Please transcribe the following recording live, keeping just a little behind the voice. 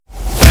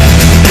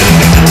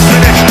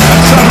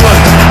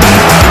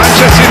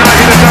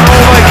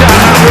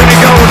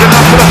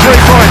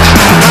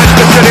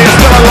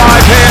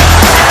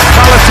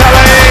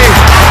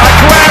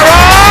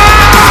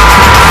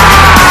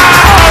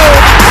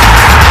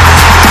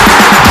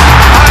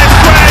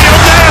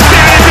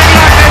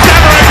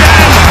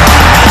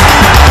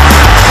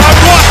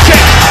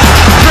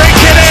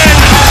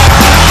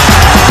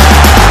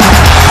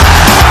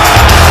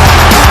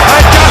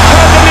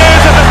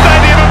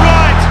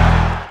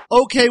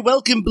Okay,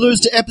 welcome Blues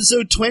to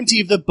episode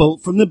 20 of the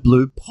Bolt from the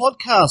Blue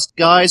podcast.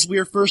 Guys, we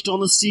are first on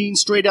the scene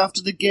straight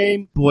after the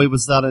game. Boy,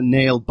 was that a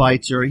nail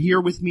biter. Here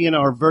with me in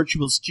our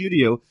virtual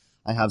studio,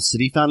 I have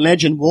City fan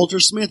legend Walter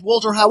Smith.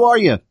 Walter, how are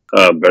you?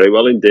 Very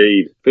well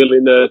indeed.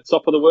 Feeling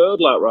top of the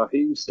world like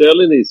Raheem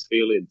Sterling is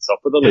feeling top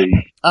of the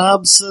league.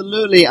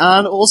 Absolutely.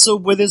 And also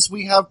with us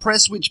we have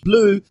Presswich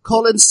Blue,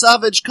 Colin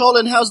Savage.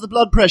 Colin, how's the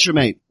blood pressure,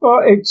 mate?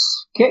 Well,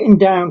 it's getting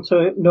down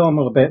to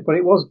normal a bit, but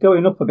it was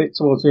going up a bit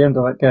towards the end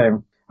of that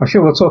game. I'm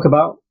sure we'll talk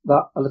about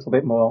that a little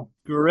bit more.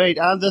 Great.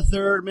 And the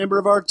third member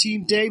of our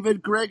team,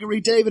 David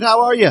Gregory. David,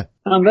 how are you?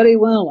 I'm very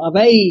well.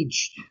 I've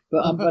aged,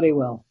 but I'm very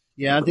well.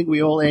 Yeah, I think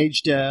we all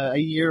aged a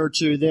year or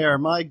two there.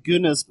 My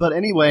goodness. But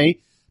anyway,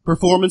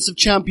 performance of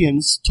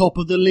champions, top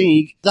of the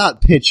league.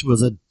 That pitch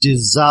was a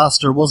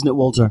disaster, wasn't it,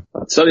 Walter?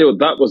 I tell you what,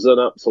 that was an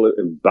absolute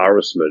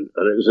embarrassment.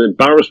 And it was an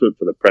embarrassment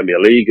for the Premier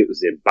League. It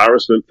was an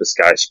embarrassment for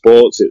Sky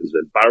Sports. It was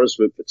an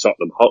embarrassment for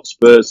Tottenham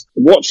Hotspurs.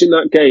 Watching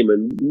that game,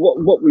 and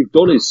what we've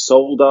done is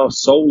sold our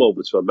soul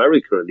over to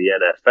America and the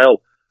NFL.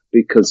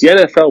 Because the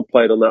NFL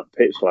played on that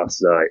pitch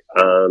last night,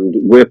 and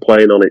we're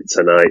playing on it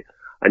tonight.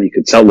 And you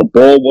could tell the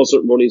ball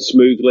wasn't running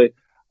smoothly.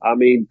 I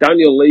mean,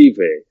 Daniel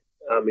Levy,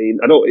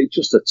 it's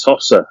just a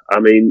tosser.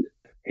 I mean,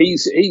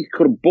 he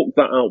could have booked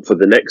that out for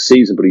the next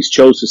season, but he's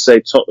chose to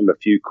save Tottenham a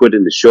few quid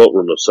in the short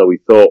run or so. He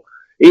thought,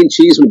 Ian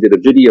Cheeseman did a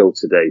video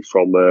today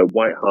from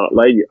White Hart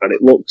Lane, and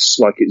it looks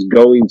like it's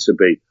going to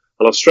be,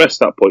 and I'll stress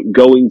that point,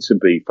 going to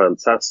be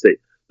fantastic.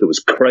 There was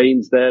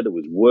cranes there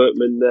was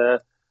workmen there.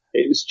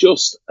 It was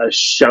just a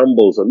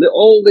shambles, and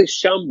all this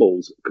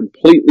shambles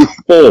completely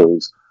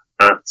falls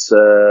at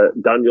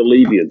Daniel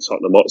Levy and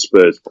Tottenham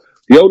Hotspurs.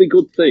 The only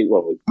good thing,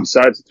 well,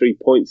 besides the 3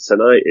 points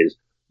tonight, is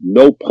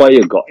no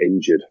player got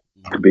injured,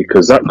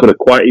 because that could have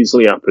quite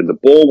easily happened. The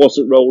ball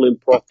wasn't rolling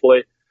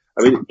properly.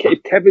 I mean,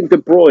 if Kevin De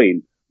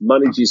Bruyne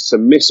manages to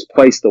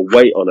misplace the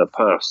weight on a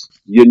pass,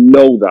 you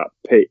know that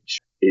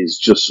pitch is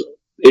just,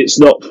 it's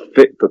not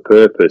fit for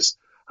purpose.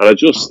 And I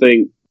just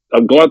think,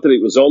 I'm glad that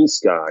it was on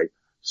Sky,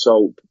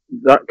 so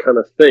that kind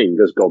of thing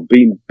has got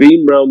beamed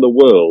around the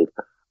world,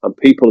 and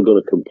people are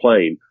going to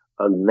complain.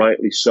 And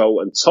rightly so,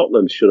 and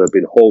Tottenham should have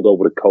been hauled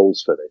over the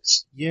coals for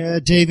this. Yeah,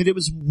 David, it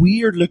was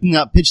weird looking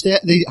at pitch.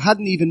 They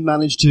hadn't even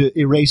managed to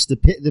erase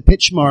the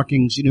pitch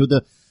markings,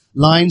 the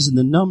lines and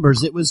the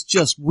numbers. It was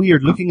just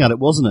weird looking at it,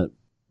 wasn't it?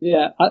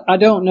 Yeah, I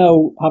don't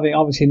know, having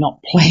obviously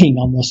not playing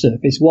on the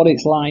surface, what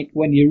it's like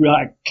when you're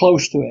right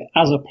close to it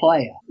as a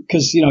player.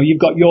 Because, you've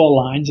got your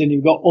lines and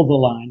you've got other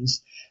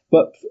lines.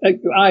 But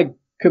I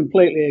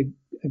completely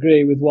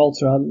agree with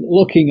Walter.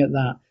 Looking at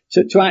that,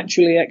 to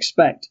actually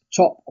expect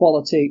top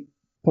quality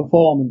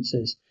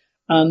performances,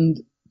 and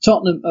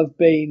Tottenham have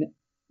been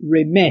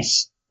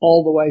remiss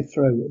all the way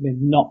through. I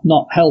mean,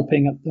 not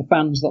helping the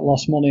fans that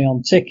lost money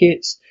on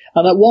tickets,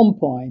 and at one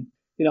point,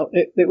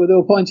 they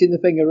were pointing the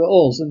finger at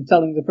us and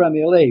telling the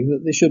Premier League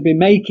that they should be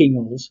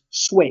making us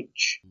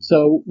switch.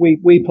 So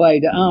we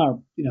played at our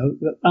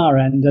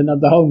end and at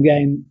the home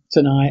game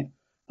tonight.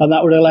 And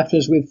that would have left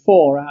us with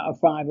 4 out of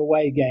 5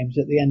 away games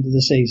at the end of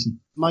the season.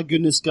 My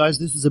goodness, guys,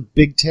 this was a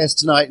big test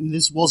tonight, and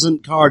this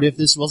wasn't Cardiff,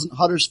 this wasn't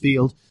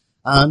Huddersfield.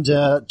 And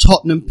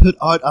Tottenham put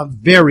out a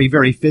very,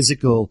 very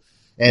physical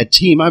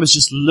team. I was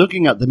just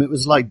looking at them. It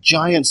was like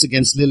giants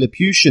against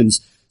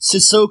Lilliputians.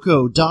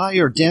 Sissoko,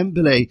 Dyer,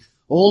 Dembele,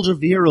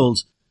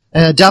 Alderweireld,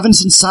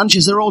 Davinson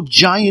Sanchez, they're all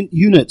giant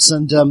units.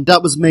 And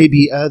that was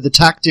maybe the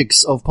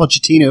tactics of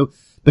Pochettino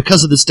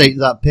because of the state of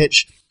that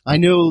pitch. I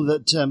know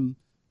that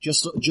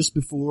just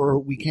before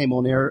we came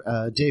on air,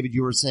 David,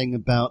 you were saying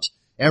about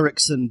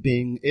Eriksen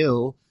being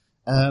ill,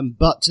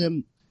 but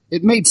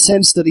it made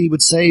sense that he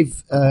would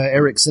save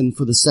Eriksen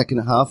for the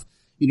second half.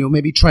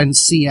 Maybe try and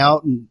see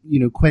out and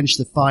quench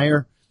the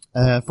fire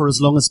for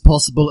as long as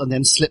possible, and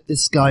then slip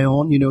this guy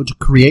on, to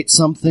create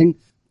something.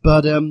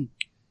 But the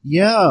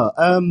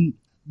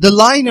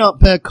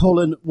lineup,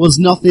 Colin, was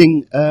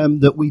nothing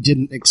that we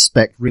didn't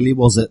expect, really,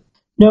 was it?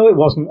 No, it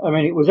wasn't. I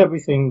mean, it was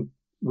everything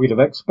we'd have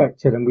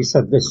expected, and we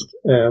said this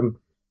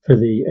for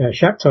the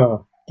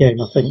Shakhtar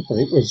game, I think, that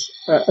it was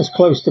as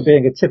close to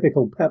being a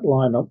typical Pep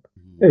lineup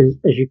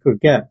as you could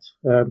get.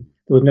 There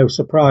were no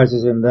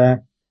surprises in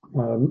there,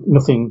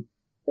 nothing,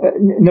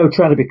 no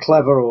trying to be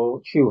clever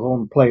or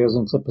shoehorn players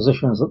into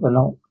positions that they're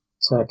not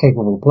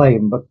capable of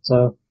playing. But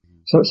so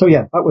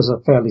yeah, that was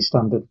a fairly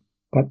standard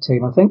Pep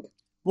team, I think.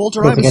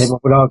 Walter, I don't think anyone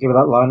would argue with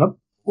that lineup.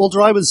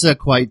 Walter, I was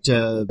quite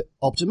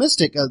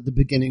optimistic at the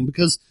beginning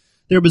because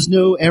there was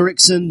no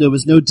Eriksen, there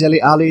was no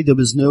Dele Alli, there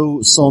was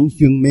no Son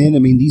Heung-min. I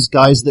mean, these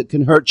guys that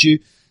can hurt you.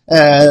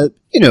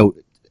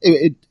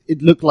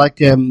 It looked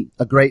like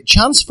a great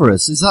chance for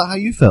us. Is that how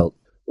you felt?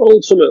 Well,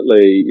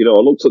 ultimately, I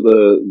looked at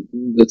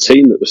the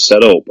team that was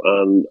set up,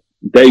 and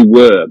they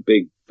were a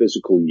big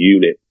physical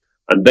unit,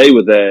 and they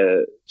were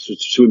there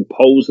to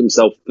impose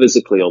themselves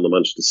physically on the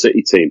Manchester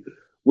City team,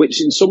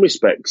 which in some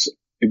respects,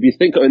 if you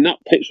think,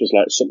 that pitch was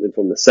like something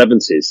from the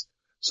 70s.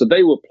 So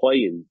they were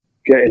playing,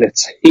 getting a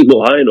team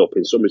line-up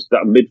in some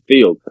respects, that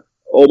midfield,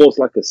 almost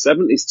like a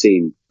 70s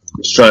team,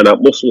 was trying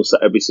out muscles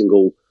at every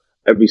single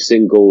every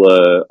single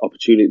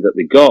opportunity that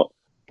they got.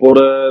 But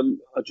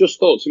I just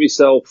thought to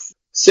myself,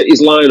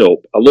 City's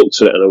lineup. I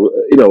looked at it,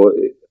 and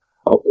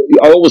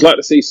I always like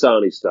to see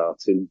Sane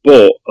starting,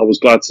 but I was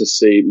glad to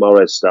see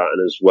Mahrez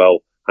starting as well.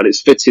 And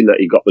it's fitting that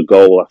he got the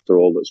goal after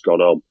all that's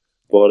gone on.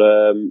 But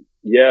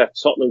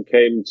Tottenham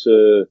came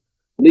to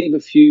leave a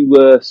few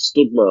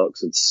stud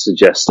marks, I'd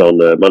suggest, on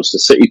Manchester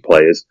City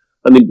players.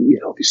 And they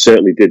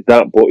certainly did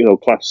that, but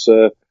class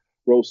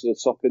rose to the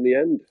top in the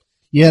end.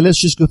 Yeah, let's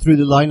just go through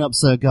the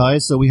lineups,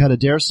 guys. So we had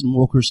Ederson,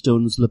 Walker,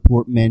 Stones,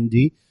 Laporte,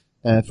 Mendy,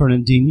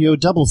 Fernandinho,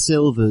 double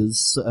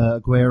Silvas,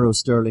 Aguero,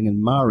 Sterling,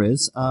 and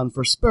Mahrez. And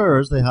for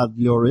Spurs, they had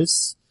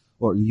Lloris,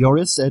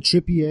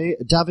 Trippier,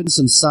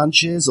 Davinson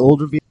Sanchez,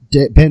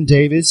 Alderweireld, Ben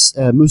Davies,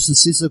 Moussa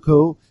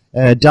Sissoko,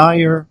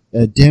 Dyer,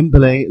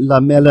 Dembele,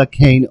 Lamela,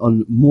 Kane,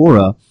 and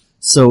Moura.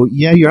 So,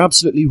 yeah, you're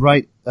absolutely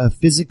right. A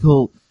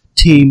physical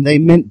team. They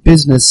meant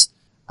business.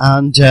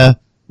 And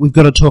we've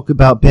got to talk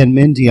about Ben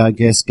Mendy, I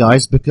guess,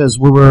 guys, because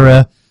we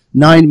were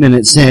 9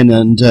 minutes in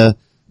and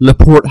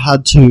Laporte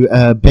had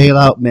to bail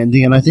out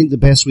Mendy. And I think the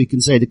best we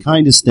can say, the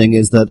kindest thing,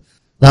 is that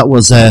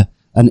was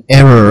an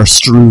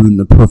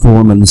error-strewn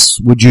performance.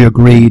 Would you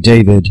agree,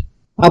 David?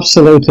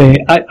 Absolutely.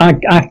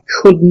 I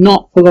could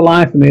not for the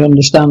life of me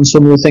understand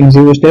some of the things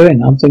he was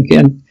doing. I'm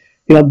thinking,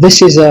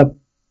 this is an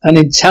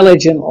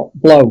intelligent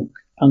bloke,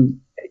 and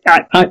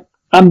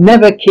I'm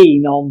never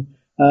keen on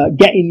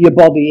getting your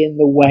body in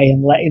the way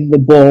and letting the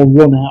ball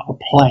run out of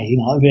play.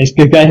 If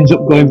it ends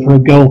up going for a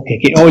goal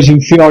kick, it always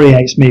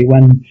infuriates me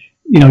when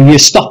you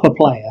stop a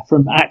player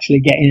from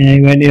actually getting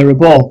anywhere near a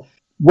ball.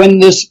 When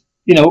there's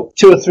 2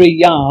 or 3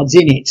 yards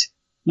in it,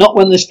 not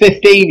when there's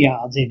 15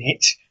 yards in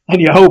it, and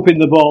you're hoping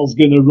the ball's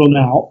going to run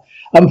out.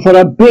 And for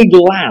a big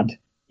lad,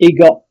 he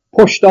got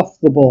pushed off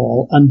the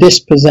ball and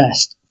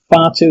dispossessed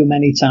far too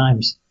many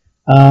times.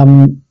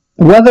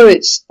 Whether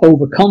it's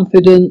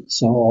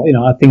overconfidence or,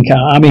 I think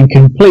I'm in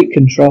complete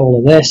control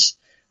of this,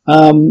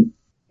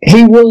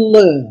 he will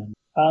learn.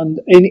 And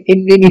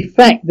in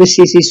effect, this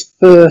is his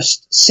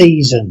first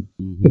season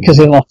because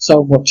he lost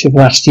so much of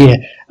last year.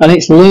 And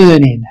it's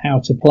learning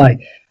how to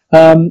play.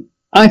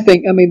 I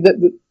think,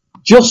 the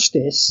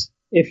justice,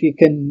 if you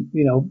can,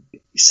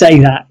 say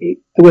that, it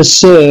was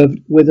served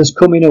with us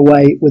coming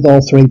away with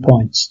all 3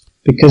 points,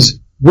 because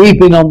we've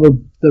been on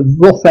the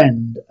rough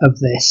end of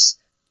this,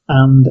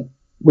 and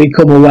we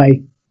come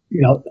away,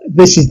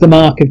 this is the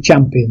mark of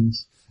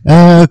champions.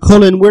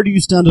 Colin, where do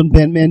you stand on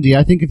Ben Mendy?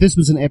 I think if this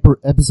was an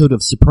episode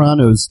of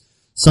Sopranos,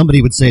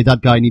 somebody would say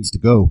that guy needs to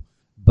go.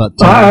 But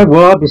where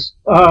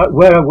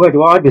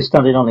do I be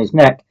standing on his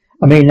neck?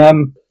 I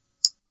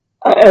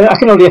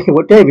can only echo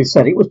what David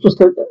said. It was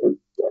just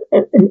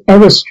an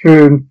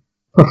error-strewn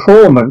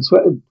performance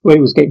where he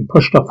was getting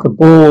pushed off the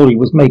ball. He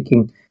was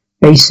making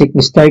basic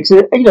mistakes.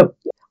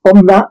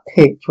 On that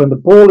pitch, when the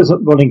ball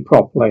isn't running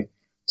properly,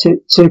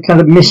 to kind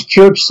of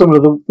misjudge some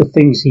of the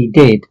things he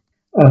did,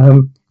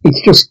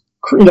 it's just,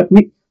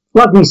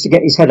 lad needs to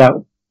get his head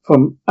out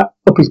from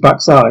up his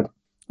backside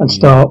and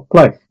start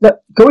playing. Now,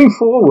 going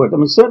forward,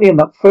 certainly in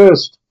that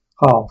first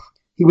half,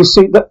 he was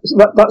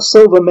that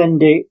Silva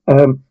Mendy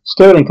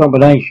Sterling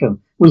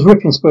combination was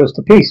ripping Spurs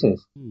to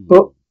pieces.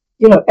 But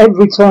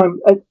every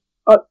time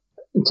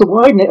to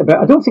widen it a bit,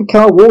 I don't think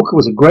Kyle Walker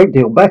was a great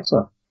deal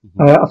better.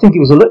 I think he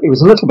was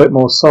a little bit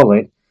more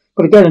solid.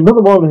 But again,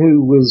 another one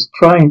who was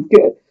trying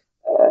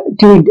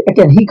doing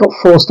again. He got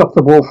forced off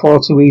the ball far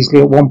too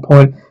easily at one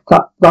point.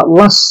 That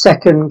last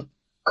second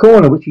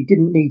corner, which he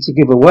didn't need to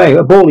give away,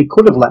 a ball he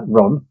could have let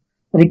run,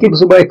 and he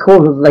gives away a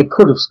corner that they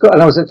could have scored,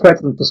 and I was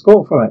expecting them to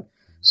score from it.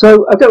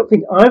 So I don't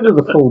think either of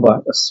the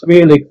fullbacks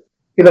really,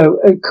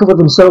 covered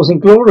themselves in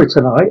glory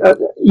tonight.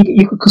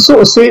 You could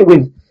sort of see it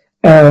with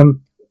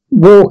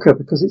Walker,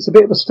 because it's a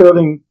bit of a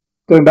Sterling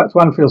going back to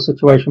Anfield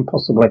situation,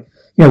 possibly.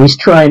 He's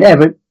trying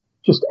ever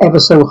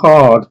so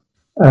hard,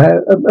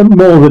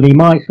 more than he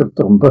might have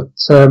done. But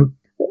so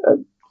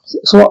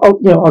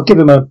I'll give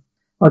him a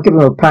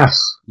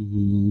pass.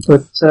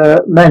 But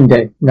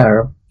Mendy,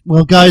 no.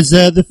 Well, guys,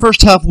 the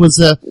first half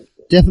was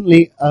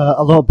definitely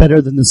a lot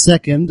better than the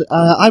second.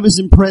 I was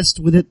impressed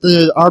with it.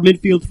 Our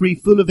midfield three,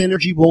 full of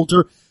energy.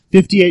 Walter,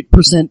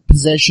 58%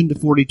 possession to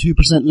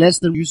 42%, less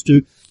than used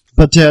to.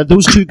 But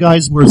those two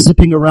guys were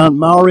zipping around.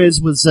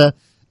 Mahrez was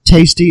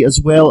tasty as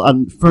well,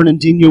 and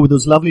Fernandinho with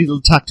those lovely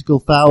little tactical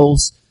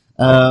fouls.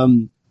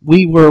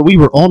 We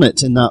were on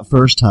it in that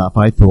first half,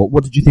 I thought.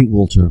 What did you think,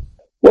 Walter?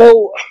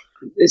 Well,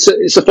 it's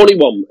a funny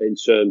one in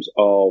terms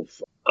of,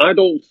 I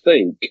don't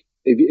think,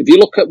 if you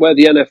look at where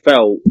the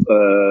NFL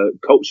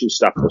coaching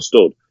staff were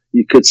stood,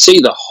 you could see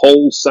the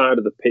whole side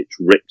of the pitch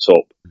ripped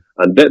up,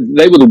 and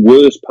they were the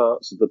worst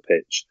parts of the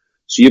pitch.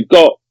 So you've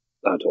got,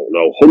 I don't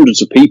know,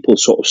 hundreds of people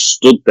sort of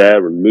stood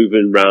there and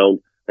moving around,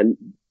 and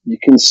you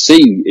can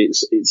see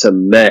it's a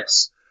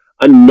mess.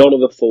 And none of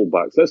the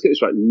fullbacks, let's get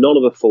this right, none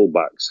of the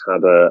fullbacks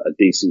had a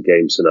decent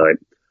game tonight,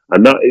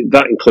 and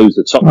that includes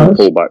the Tottenham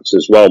fullbacks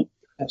as well.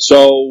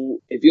 So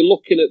if you're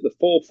looking at the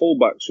four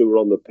fullbacks who were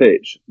on the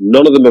pitch,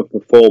 none of them have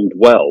performed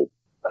well.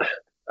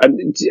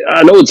 And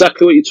I know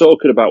exactly what you're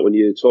talking about when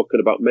you're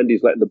talking about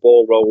Mendy's letting the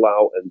ball roll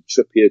out and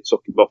Trippier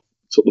took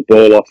the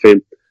ball off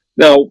him.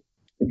 Now,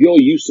 if you're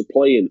used to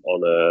playing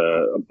on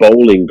a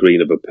bowling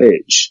green of a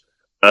pitch,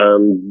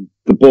 and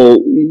the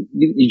ball,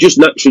 you just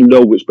naturally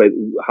know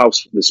how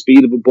the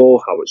speed of a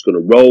ball, how it's going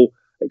to roll,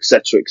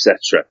 etc.,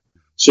 etc.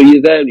 So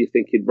you're there and you're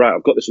thinking, right,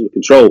 I've got this under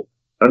control.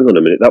 Hang on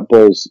a minute, that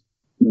ball's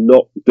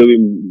not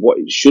doing what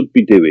it should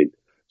be doing.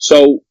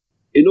 So,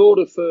 in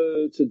order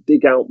to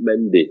dig out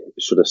Mendy,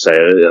 should I say,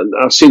 and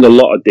I've seen a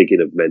lot of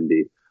digging of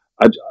Mendy,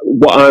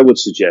 what I would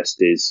suggest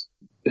is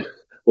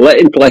let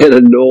him play at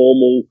a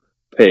normal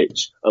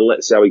pitch and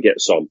let's see how he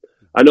gets on.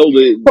 I know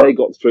they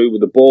got through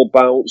with the ball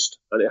bounced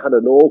and it had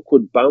an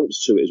awkward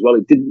bounce to it as well.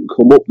 It didn't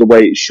come up the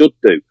way it should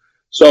do.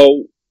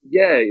 So,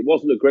 yeah, it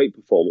wasn't a great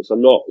performance.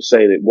 I'm not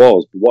saying it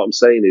was, but what I'm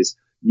saying is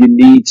you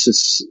need to,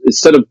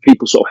 instead of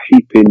people sort of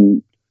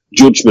heaping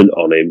judgment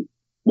on him,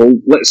 well,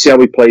 let's see how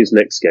he plays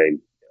next game.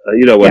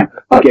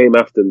 The game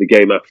after and the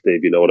game after,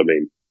 if you know what I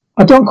mean.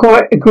 I don't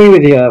quite agree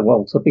with you,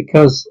 Walter,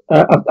 because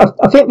I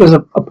think there's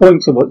a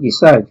point to what you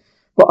said,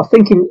 but I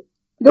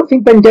don't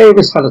think Ben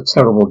Davies had a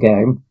terrible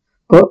game,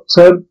 but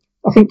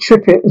I think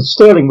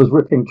Sterling was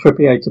ripping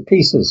Trippier to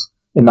pieces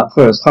in that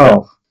first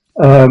half,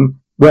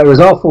 whereas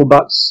our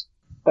fullbacks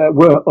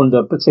weren't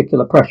under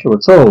particular pressure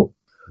at all.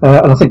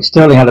 And I think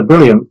Sterling had a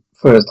brilliant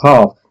first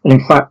half, and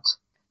in fact,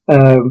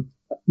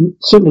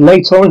 certainly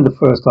later on in the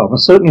first half, and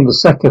certainly in the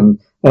second,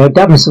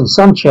 Davinson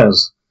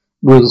Sanchez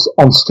was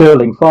on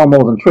Sterling far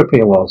more than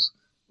Trippier was,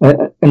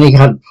 and he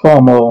had far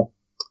more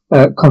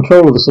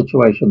control of the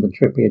situation than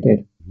Trippier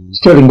did.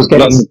 Sterling was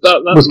getting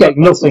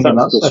nothing in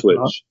that second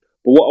half.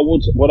 But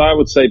what I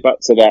would say back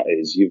to that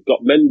is you've got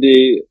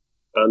Mendy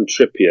and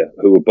Trippier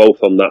who were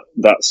both on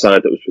that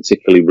side that was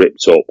particularly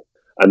ripped up,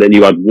 and then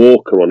you had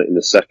Walker on it in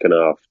the second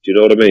half. Do you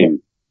know what I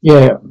mean?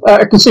 Yeah,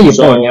 I can see your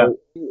point. Yeah.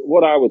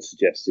 What I would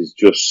suggest is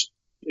just,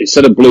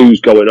 instead of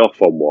Blues going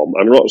off on one,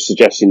 I'm not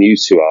suggesting you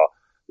two are.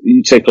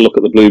 You take a look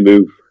at the Blue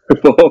Move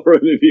forum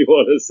if you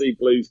want to see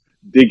Blues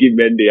digging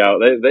Mendy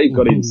out. They've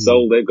got him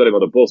sold. They've got him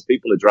on a bus.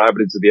 People are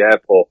driving him to the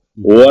airport.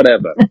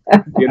 Whatever.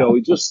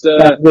 We just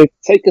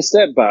take a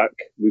step back.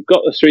 We've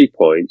got the 3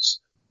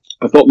 points.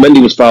 I thought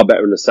Mendy was far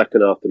better in the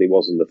second half than he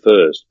was in the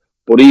first.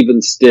 But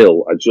even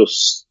still,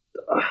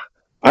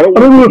 I don't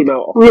want to take him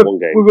out of one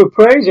game. We were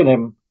praising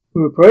him.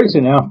 We were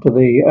praising after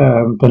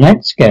the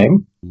next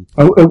game.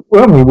 I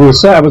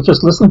was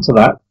just listening to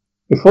that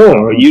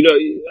before.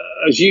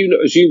 As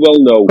you well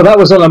know, but that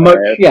was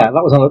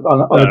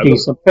on a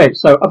decent pitch.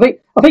 So I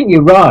think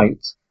you're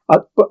right.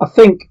 But I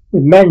think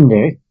with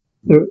Mendy,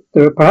 there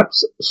are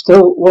perhaps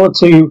still one or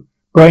two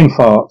brain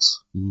farts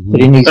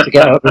that he needs to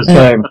get out of his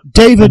game.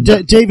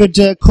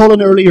 David,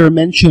 Colin earlier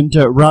mentioned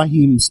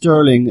Raheem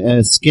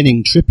Sterling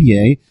skinning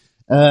Trippier.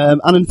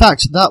 And in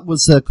fact, that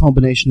was a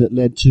combination that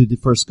led to the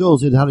first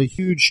goals. It had a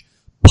huge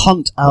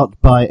punt out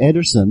by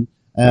Ederson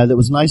that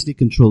was nicely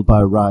controlled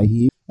by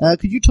Raheem.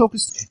 Could you talk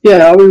us?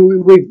 Yeah,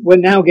 we're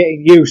now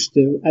getting used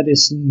to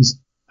Ederson's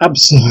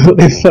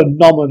absolutely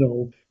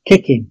phenomenal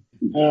kicking.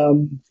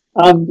 And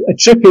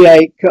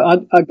Trippier,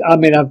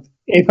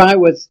 if I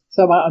was,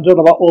 I don't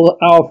know about all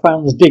our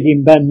fans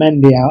digging Ben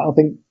Mendy out, I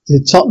think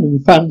the Tottenham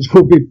fans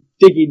would be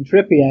digging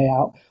Trippier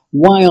out.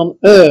 Why on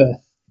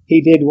earth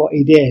he did what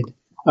he did,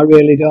 I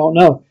really don't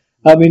know.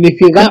 I mean,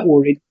 if you're that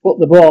worried, put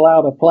the ball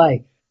out of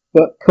play.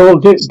 But Cole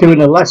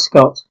doing a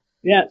Lescott.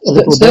 Yeah,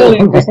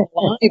 Sterling was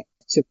alive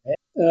to it.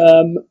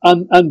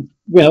 And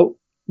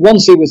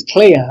once he was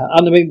clear,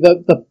 and I mean,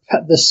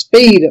 the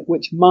speed at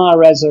which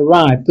Mahrez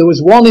arrived, there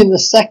was one in the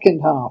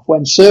second half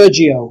when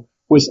Sergio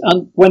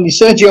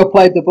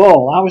played the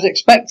ball, I was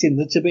expecting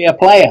there to be a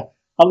player,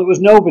 and there was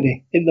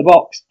nobody in the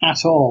box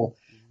at all.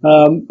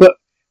 But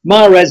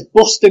Mahrez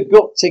bust a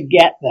gut to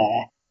get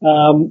there.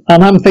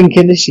 And I'm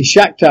thinking, this is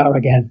Shakhtar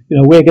again.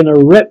 We're going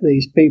to rip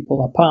these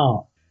people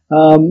apart.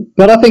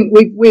 But I think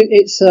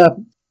it's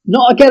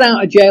not a get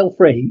out of jail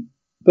free,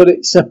 but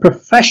it's a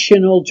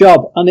professional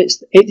job, and it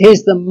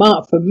is the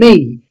mark for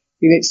me.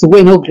 It's the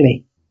win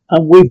ugly,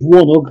 and we've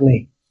won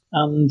ugly,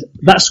 and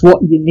that's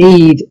what you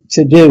need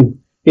to do.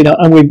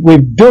 And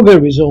we've dug a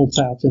result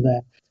out of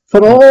there.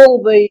 For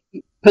all the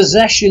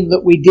possession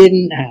that we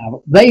didn't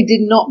have, they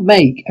did not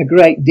make a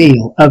great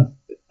deal of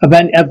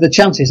the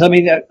chances. I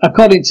mean,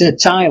 according to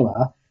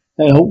Tyler,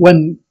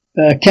 when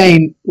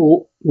Kane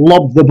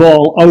lobbed the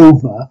ball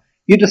over,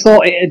 you'd have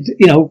thought it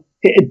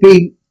had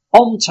been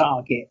on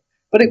target,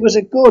 but it was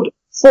a good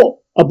foot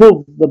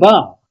above the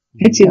bar,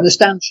 hitting the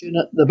stanchion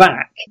at the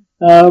back.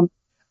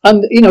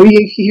 And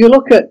you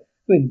look at,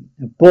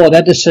 Board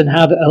Ederson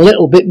had a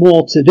little bit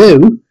more to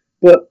do,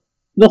 but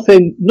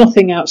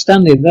nothing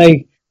outstanding.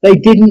 They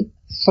didn't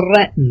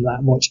threaten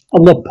that much.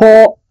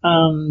 Laporte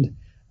and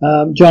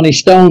Johnny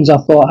Stones, I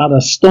thought, had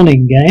a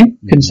stunning game,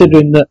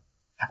 considering that.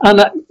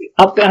 And I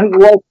think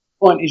Walter's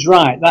point is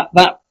right.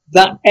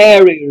 That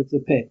area of the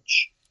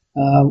pitch,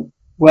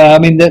 where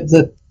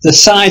the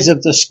size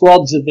of the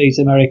squads of these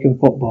American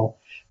football,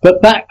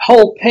 but that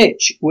whole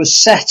pitch was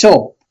set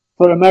up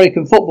for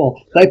American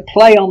football. They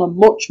play on a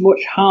much,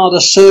 much harder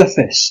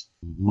surface.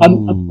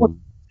 And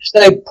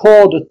they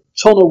poured a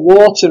ton of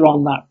water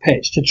on that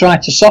pitch to try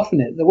to soften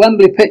it. The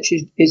Wembley pitch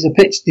is a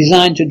pitch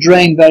designed to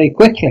drain very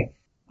quickly.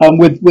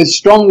 With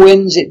strong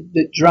winds,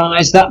 it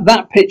dries.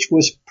 That pitch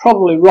was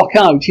probably rock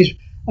hard, which is,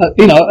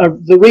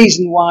 the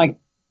reason why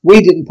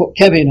we didn't put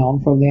Kevin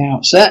on from the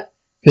outset,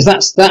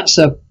 because that's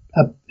an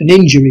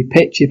injury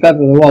pitch if ever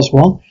there was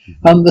one.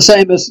 And the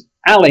same as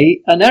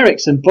Ali and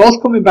Ericsson,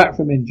 both coming back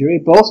from injury,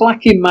 both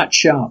lacking match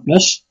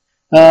sharpness.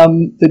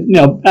 Ali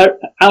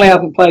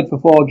hasn't played for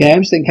 4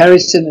 games. I think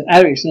Ericsson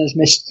has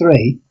missed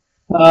 3.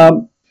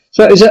 So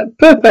it was a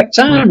perfect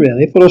time,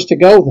 really, for us to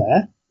go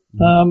there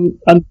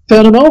and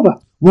turn them over.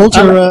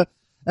 Walter,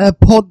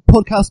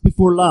 podcast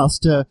before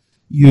last,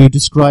 you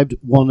described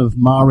one of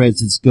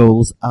Mahrez's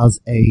goals as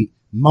a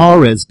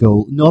Mahrez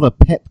goal, not a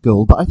Pep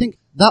goal. But I think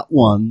that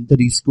one that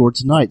he scored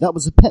tonight, that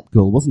was a Pep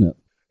goal, wasn't it?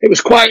 It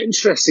was quite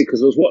interesting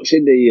because I was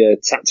watching the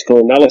tactical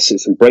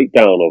analysis and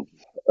breakdown of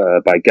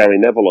by Gary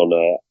Neville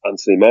on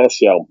Anthony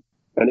Martial,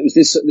 and it was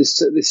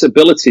this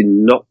ability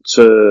not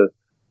to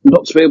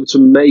be able to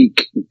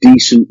make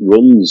decent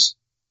runs,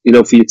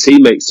 for your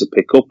teammates to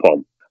pick up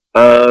on.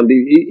 And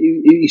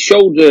he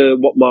showed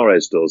what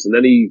Mahrez does, and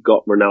then he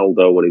got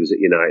Ronaldo when he was at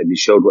United, and he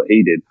showed what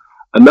he did.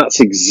 And that's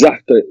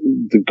exactly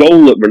the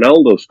goal that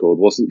Ronaldo scored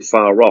wasn't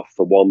far off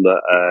the one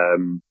that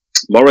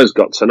Mahrez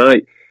got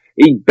tonight.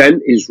 He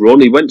bent his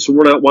run. He went to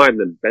run out wide and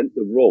then bent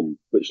the run,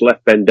 which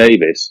left Ben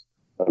Davies,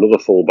 another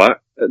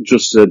fullback,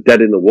 just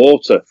dead in the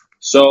water.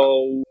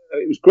 So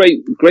it was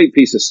great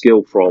piece of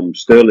skill from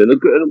Sterling,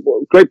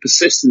 great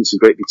persistence and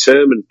great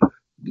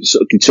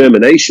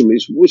determination,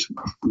 which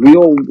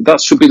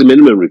that should be the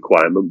minimum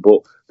requirement, but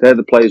they're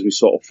the players we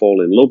sort of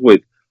fall in love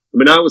with. I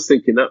mean, I was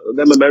thinking that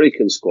them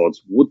American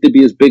squads, would they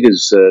be as big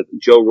as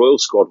Joe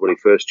Royal's squad when he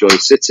first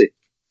joined City?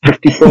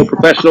 54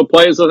 professional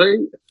players, I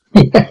think.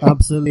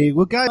 Absolutely.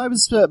 Well, guys, I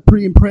was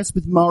pretty impressed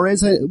with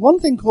Mahrez. One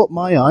thing caught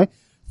my eye,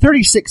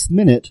 36th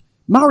minute,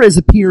 Mahrez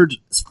appeared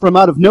from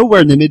out of nowhere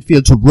in the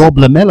midfield to rob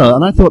Lamela,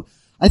 and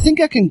I think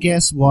I can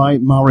guess why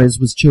Mahrez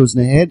was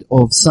chosen ahead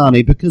of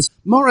Sané, because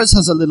Mahrez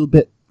has a little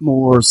bit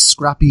more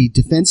scrappy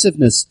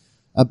defensiveness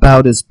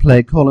about his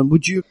play. Colin,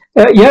 would you?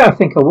 Yeah, I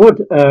think I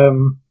would.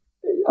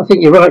 I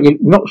think you're right. You're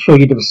not sure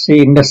you'd have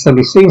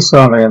necessarily seen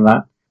Sané in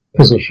that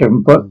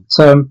position, but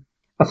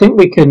I think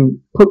we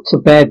can put to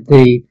bed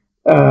the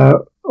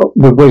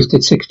we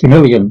wasted 60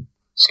 million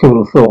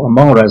school of thought on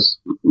Mahrez,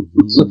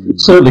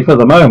 certainly for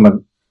the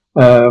moment.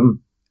 And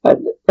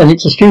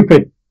it's a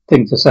stupid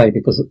thing to say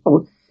because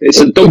it's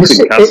a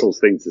Duncan Castles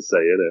thing to say,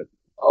 isn't it?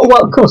 Oh,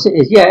 well, of course it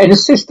is. Yeah, in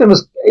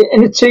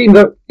a team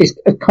that is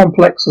as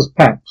complex as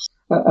Pep's,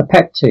 a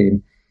Pep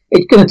team,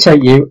 it's going to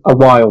take you a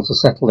while to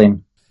settle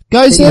in.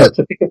 Guys,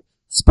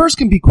 Spurs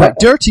can be quite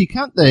dirty,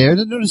 can't they? I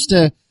noticed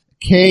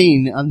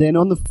Kane, and then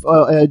on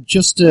the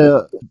just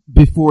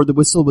before the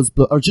whistle was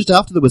or just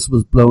after the whistle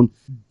was blown,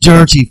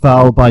 dirty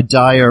foul by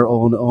Dyer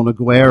on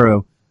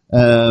Aguero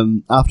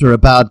after a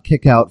bad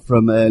kick out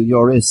from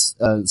Lloris.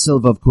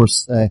 Silva, of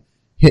course,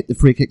 hit the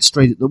free kick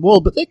straight at the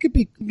wall, but they could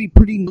be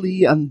pretty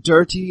neatly and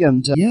dirty,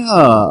 and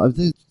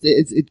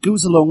it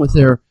goes along with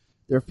their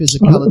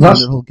physicality and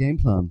their whole game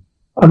plan.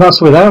 And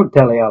that's without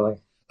Dele Alli.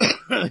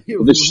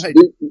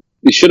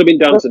 They should have been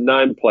down to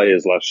 9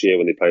 players last year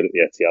when they played at the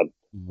Etihad.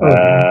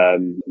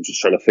 I'm just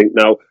trying to think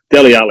now.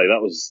 Dele Alli,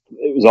 it was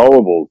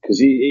horrible because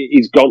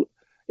he's gone.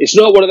 It's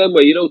not one of them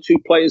where 2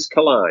 players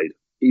collide.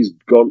 He's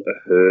gone to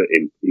hurt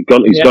him.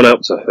 He's gone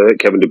out to hurt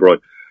Kevin De Bruyne.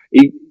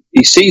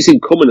 He sees him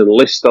coming and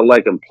lifts the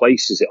leg and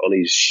places it on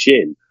his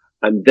shin,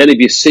 and then if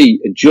you see,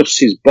 adjusts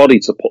his body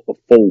to put the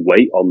full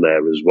weight on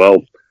there as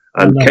well.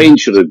 And Kane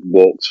should have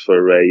walked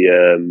for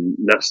a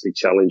nasty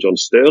challenge on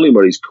Sterling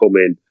where he's come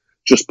in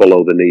just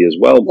below the knee as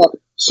well.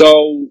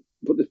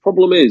 But the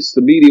problem is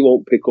the media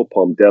won't pick up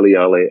on Dele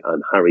Alli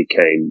and Harry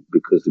Kane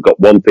because they've got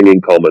one thing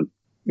in common.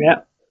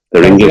 Yeah.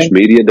 They're English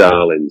media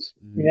darlings.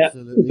 Yeah.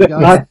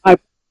 I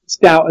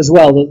doubt as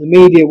well that the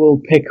media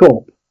will pick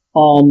up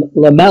on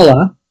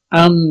Lamela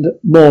and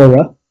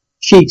Moura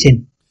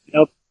cheating.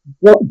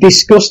 What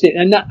disgusting.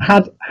 And that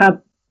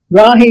had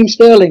Raheem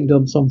Sterling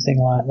done something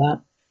like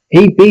that,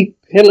 he'd be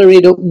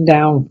pilloried up and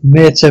down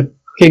near to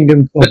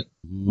Kingdom Come.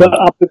 But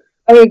I've been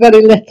very,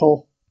 very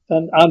little,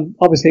 and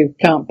obviously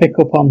can't pick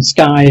up on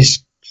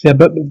Sky's,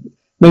 but I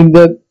mean,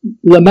 the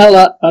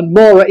Lamela and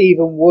Moura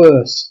even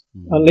worse.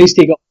 At least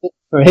he got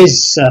for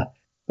his,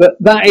 but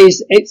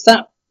it's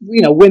that,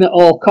 win at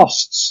all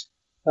costs.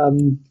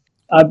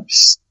 I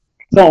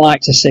don't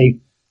like to see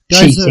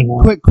cheating.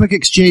 Guys, quick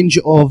exchange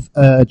of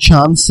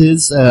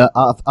chances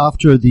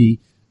after the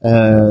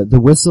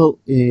whistle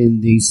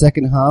in the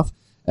second half.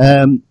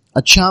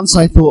 A chance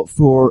I thought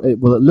it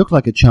looked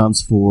like a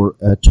chance for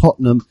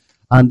Tottenham,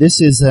 and this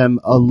is a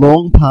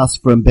long pass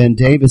from Ben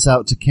Davies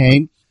out to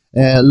Kane.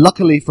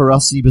 Luckily for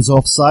us, he was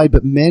offside,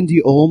 but Mendy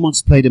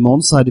almost played him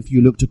onside if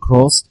you looked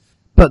across.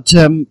 But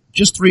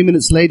just 3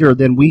 minutes later,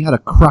 then we had a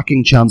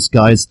cracking chance,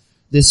 guys.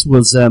 This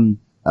was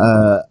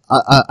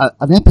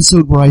an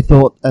episode where I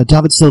thought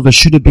David Silva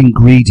should have been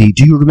greedy.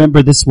 Do you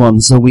remember this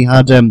one? So we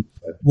had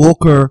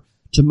Walker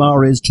to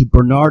Mahrez to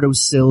Bernardo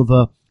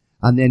Silva,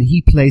 and then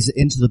he plays it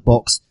into the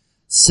box.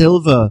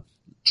 Silva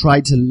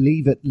tried to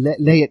leave it,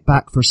 lay it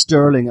back for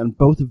Sterling, and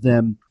both of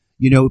them,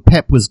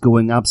 Pep was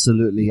going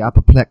absolutely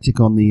apoplectic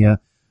on the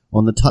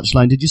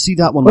touchline. Did you see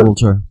that one,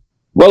 Walter?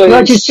 Well, can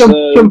I just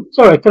jump?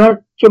 Sorry, can I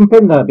jump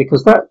in there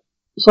because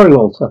Sorry,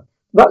 Walter.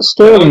 That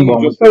Sterling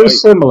one was very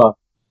similar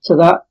to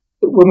that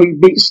when we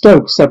beat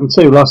Stoke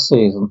 7-2 last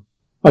season,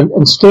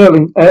 and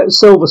Sterling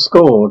Silva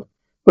scored,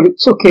 but it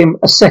took him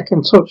a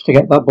second touch to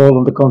get that ball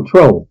under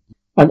control,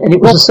 and it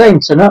was the same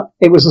tonight.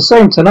 It was the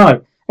same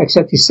tonight,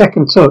 except his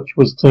second touch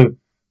was to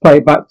play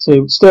it back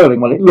to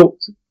Sterling when it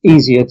looked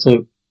easier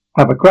to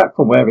have a crack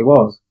from where he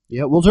was.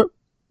 Yeah, Walter?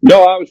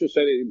 No, I was just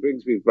saying it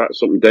brings me back to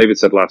something David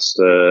said last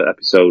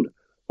episode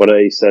when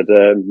he said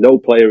no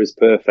player is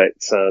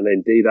perfect, and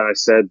indeed I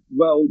said,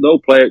 well, no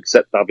player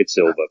except David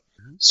Silva.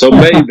 So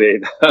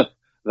maybe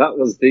that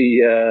was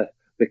the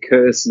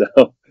curse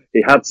now.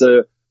 He had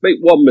to make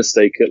one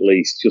mistake at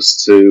least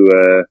just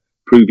to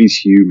prove he's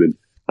human.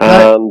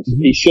 And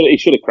he should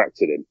have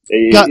cracked it in.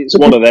 It's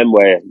one of them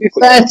where...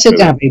 Fair to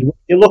David, when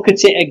you look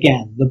at it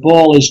again, the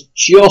ball is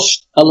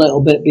just a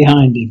little bit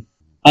behind him.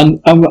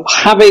 And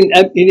having...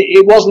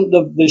 It wasn't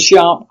the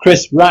sharp,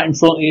 crisp, right in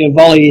front of you,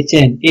 volley it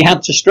in. He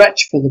had to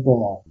stretch for the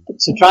ball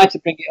to try to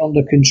bring it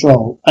under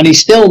control. And he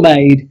still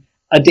made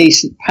a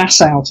decent pass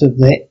out of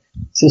it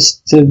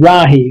to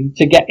Raheem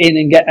to get in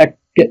and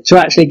to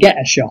actually get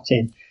a shot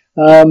in.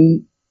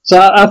 So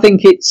I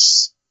think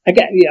it's...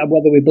 Again,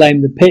 whether we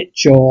blame the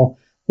pitch or...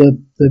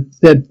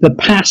 The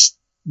pass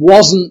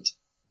wasn't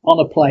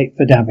on a plate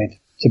for David,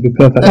 to be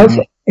perfectly honest.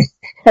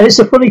 And it's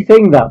a funny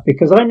thing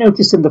because I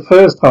noticed in the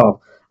first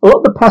half, a lot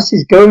of the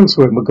passes going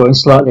to him were going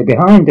slightly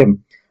behind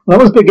him. And I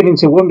was beginning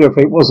to wonder if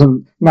it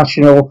wasn't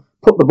national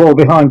put the ball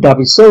behind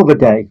David Silva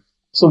Day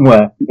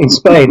somewhere in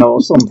Spain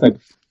or something.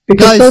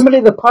 Because so many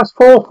of the past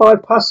 4 or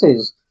 5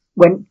 passes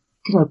went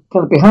kind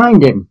of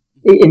behind him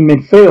in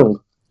midfield.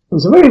 It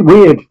was a very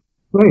weird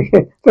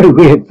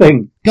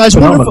thing. Guys,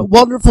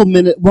 wonderful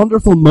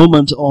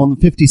moment on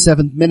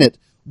 57th minute.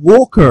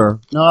 Walker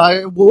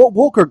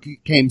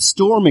came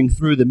storming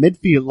through the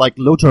midfield like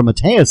Lothar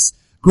Matthäus.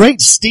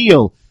 Great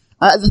steal.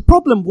 The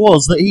problem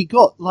was that he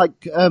got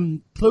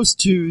close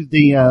to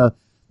the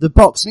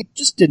box, and he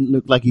just didn't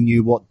look like he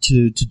knew what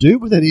to do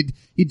with it.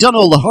 He'd done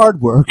all the hard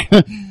work.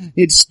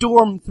 He'd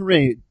stormed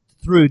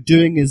through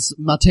doing his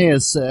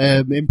Matthäus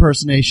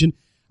impersonation,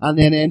 and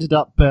then ended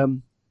up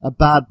a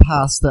bad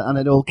pass and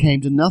it all came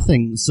to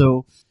nothing.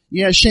 So,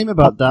 yeah, shame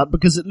about that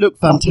because it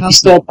looked fantastic. He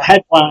saw the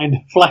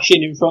headline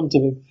flashing in front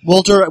of him.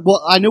 Walter,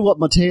 I know what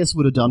Matthäus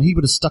would have done. He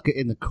would have stuck it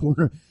in the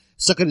corner,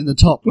 stuck it in the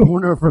top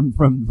corner from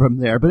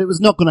there. But it was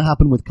not going to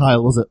happen with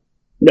Kyle, was it?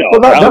 No,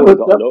 he'd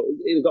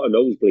have got a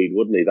nosebleed,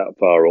 wouldn't he? That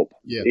far up.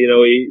 Yeah.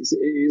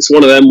 It's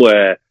one of them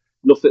where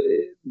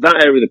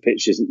that area of the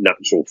pitch isn't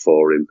natural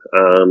for him,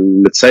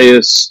 and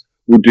Matthäus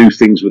will do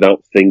things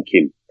without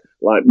thinking,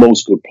 like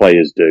most good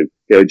players do.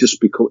 It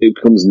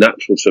becomes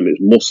natural to him.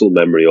 It's muscle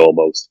memory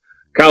almost.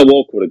 Kyle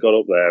Walker would have gone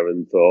up there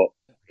and thought,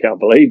 I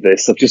can't believe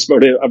this. I've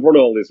run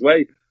all this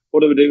way. What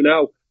do we do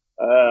now?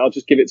 I'll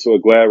just give it to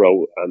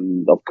Aguero.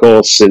 And of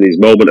course, in his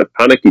moment of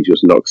panic, he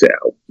just knocks it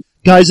out.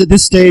 Guys, at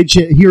this stage,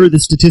 here are the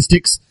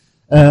statistics.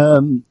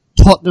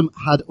 Tottenham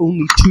had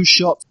only 2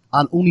 shots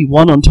and only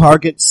 1 on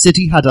target.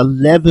 City had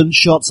 11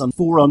 shots and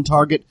 4 on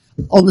target.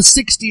 On the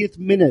 60th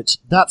minute,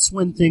 that's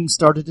when things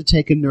started to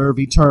take a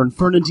nervy turn.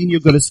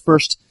 Fernandinho got his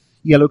first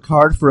yellow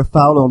card for a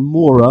foul on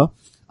Moura,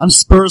 and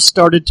Spurs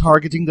started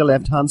targeting the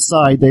left-hand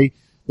side. They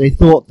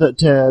thought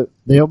that,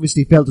 they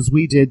obviously felt as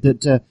we did,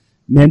 that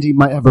Mendy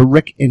might have a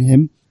rick in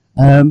him.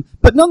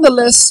 But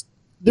nonetheless,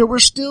 there were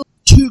still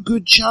 2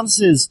 good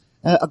chances.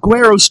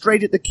 Aguero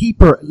straight at the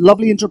keeper.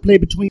 Lovely interplay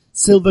between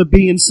Silva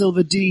B and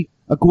Silva D.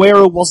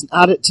 Aguero wasn't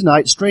at it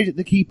tonight, straight at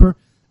the keeper.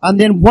 And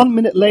then 1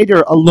 minute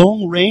later, a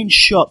long-range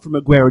shot from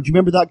Aguero. Do you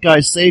remember that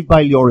guy saved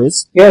by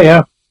Lloris?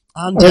 Yeah.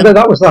 And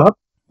that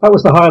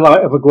was the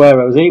highlight of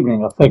Aguero's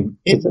evening, I think.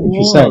 It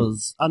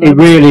was. It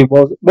really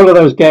was one of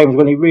those games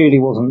when he really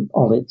wasn't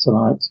on it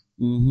tonight.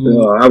 Mm-hmm.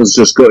 Oh, I was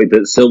just gutted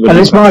that Silva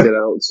didn't pass it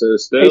out to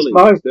Sterling.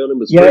 Sterling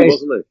was free,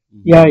 wasn't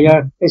he?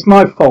 Yeah. It's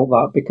my fault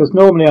that, because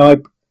normally I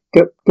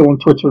go on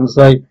Twitter and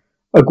say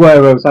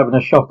Aguero's having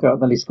a shocker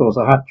and then he scores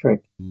a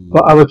hat-trick.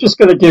 But I was just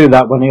going to do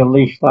that when he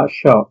unleashed that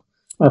shot.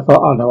 I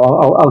thought, oh no,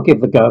 I'll give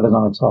the guy the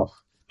night off.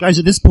 Guys,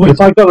 at this point, if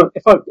I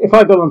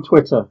go on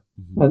Twitter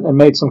and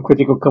made some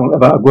critical comment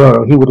about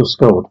Aguero, he would have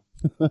scored.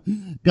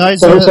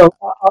 Guys, I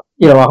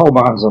hold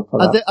my hands up for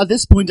that. At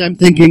this point, I'm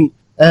thinking,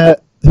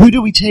 who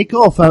do we take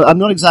off? I'm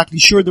not exactly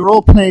sure. They're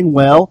all playing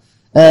well.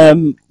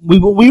 We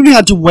only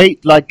had to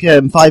wait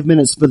 5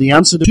 minutes for the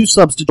answer. The 2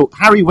 substitutes.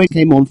 Harry Wade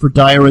came on for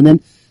Dyer, and then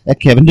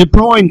Kevin De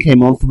Bruyne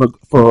came on for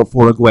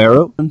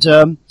Aguero,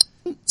 and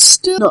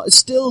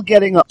still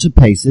getting up to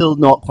pace. Still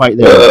not quite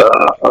there.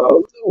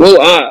 Well,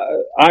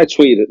 I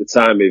tweeted at the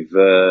time,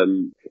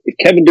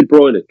 if Kevin De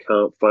Bruyne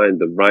can't find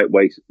the right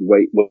way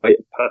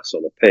to pass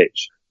on a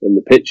pitch, then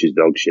the pitch is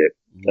dog shit.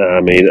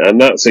 I mean, and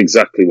that's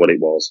exactly what it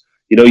was.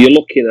 You know, you're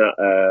looking at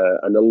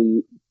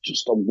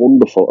just a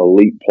wonderful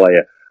elite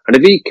player, and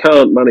if he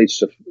can't manage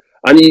to,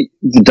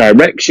 the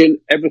direction,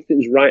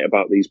 everything's right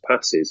about these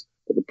passes,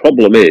 but the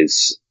problem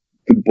is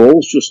the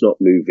ball's just not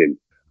moving.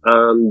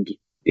 And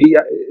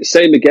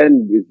same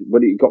again with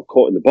when he got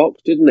caught in the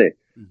box, didn't he?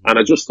 Mm-hmm. And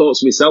I just thought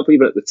to myself,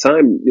 even at the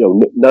time,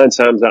 9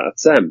 times out of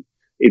 10,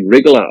 he'd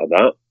wriggle out of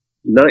that.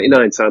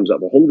 99 times out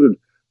of 100.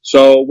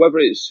 So whether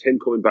it's him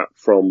coming back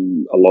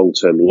from a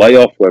long-term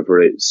layoff, whether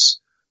it's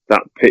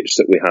that pitch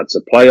that we had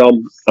to play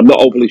on, I'm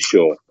not overly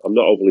sure,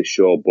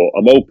 but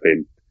I'm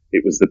hoping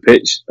it was the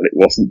pitch and it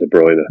wasn't De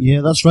Bruyne.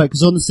 Yeah, that's right,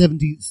 because on the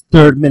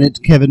 73rd minute,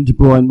 Kevin De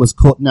Bruyne was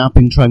caught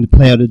napping trying to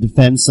play out of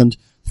defence, and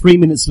 3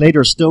 minutes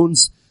later,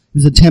 Stones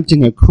was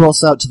attempting a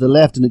cross out to the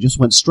left, and it just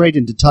went straight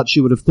into touch.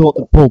 You would have thought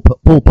that Paul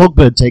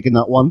Pogba had taken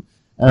that one.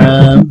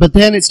 But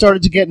then it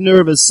started to get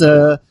nervous.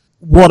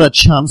 What a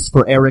chance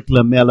for Eric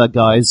Lamela,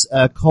 guys.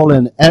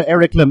 Colin,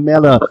 Eric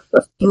Lamela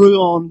threw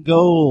on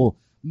goal.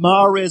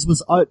 Mahrez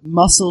was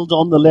out-muscled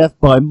on the left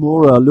by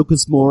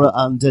Lucas Moura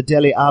and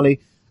Dele Alli.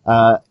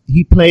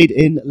 He played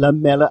in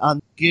Lamela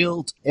and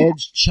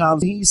gilt-edged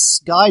chance. He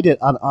skied it,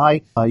 and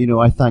I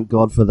thank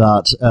God for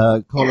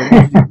that.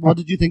 Colin, what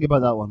did you think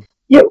about that one?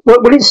 Yeah, well,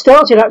 it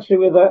started actually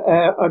with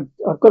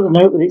I've got to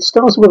note that it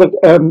started with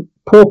a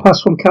poor pass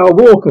from Kyle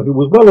Walker, who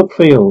was well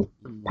upfield.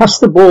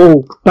 Passed the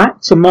ball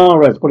back to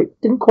Mahrez, but it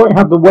didn't quite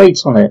have the weight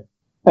on it.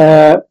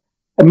 And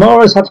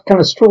Mahrez had to kind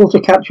of struggle to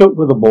catch up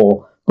with the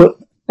ball, but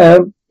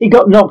he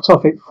got knocked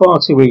off it far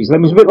too easily.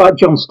 It was a bit like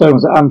John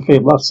Stones at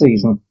Anfield last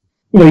season.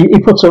 He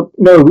put up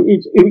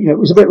it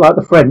was a bit like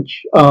the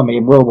French army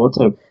in World War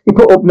II. He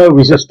put up no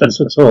resistance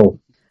at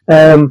all.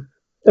 And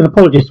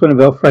apologies to any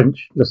of our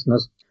French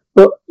listeners.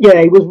 But yeah,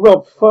 he was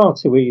robbed far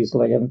too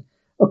easily. And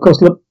of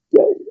course,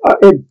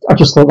 I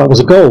just thought that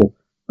was a goal.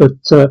 But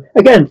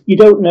again, you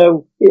don't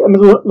know. I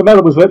mean,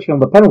 Lamela was virtually on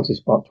the penalty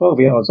spot, 12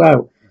 yards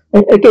out.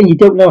 And again, you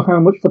don't know how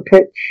much the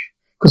pitch,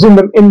 because in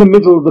the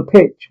middle of the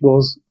pitch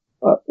was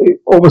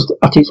almost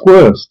at its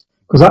worst,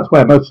 because that's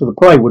where most of the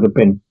play would have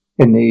been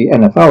in the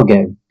NFL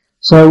game.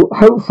 So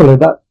hopefully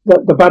that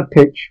the bad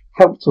pitch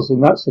helped us in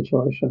that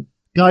situation.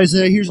 Guys,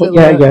 here's a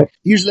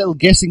little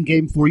guessing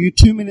game for you.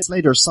 2 minutes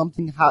later,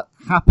 something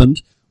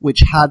happened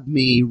which had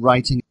me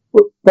writing.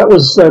 Well, that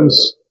was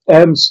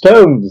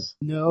Stones.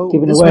 No,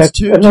 giving this away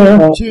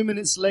was 2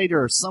 minutes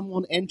later.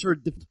 Someone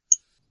entered the...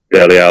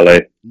 Dele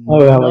Alli.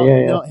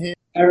 Not him.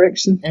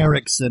 Ericsson.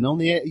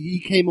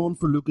 He came on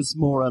for Lucas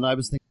Moura, and I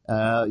was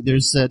thinking,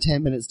 there's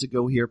 10 minutes to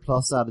go here,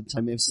 plus added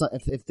time. If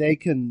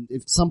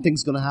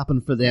something's going to happen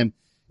for them,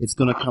 it's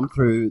going to come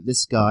through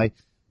this guy.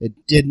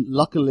 It didn't.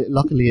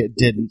 Luckily it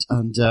didn't.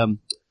 And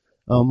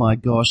oh my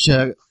gosh,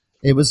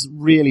 it was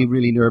really,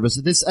 really nervous.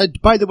 This,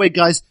 by the way,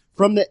 guys,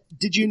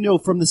 did you know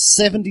from the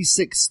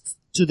 76th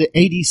to the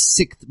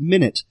 86th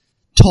minute,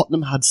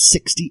 Tottenham had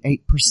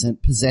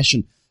 68%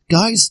 possession.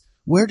 Guys,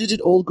 where did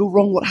it all go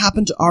wrong? What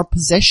happened to our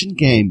possession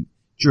game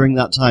during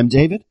that time,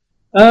 David?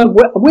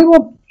 We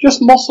were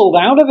just muscled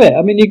out of it.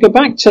 I mean, you go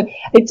back to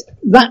it.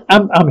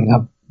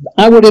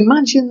 I would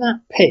imagine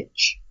that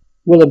pitch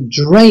will have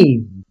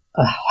drained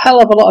a hell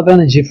of a lot of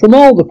energy from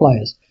all the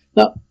players.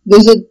 Now,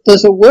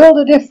 there's a world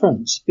of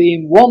difference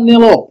being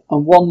 1-0 up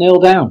and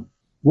 1-0 down.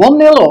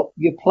 1-0 up,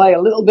 you play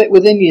a little bit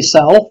within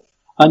yourself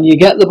and you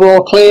get the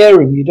ball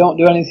clear and you don't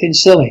do anything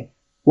silly.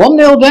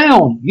 1-0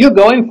 down, you're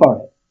going for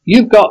it.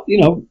 You've got,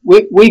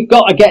 we've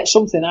got to get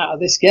something out of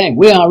this game.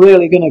 We are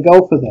really going to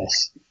go for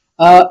this.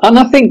 And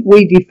I think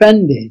we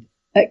defended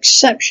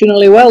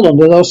exceptionally well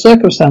under those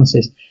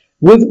circumstances.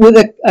 With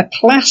a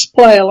class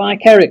player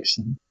like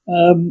Ericsson,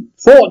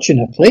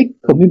 fortunately,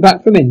 coming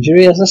back from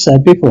injury, as I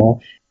said before,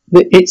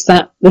 it's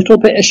that little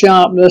bit of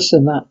sharpness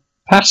and that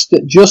pass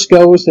that just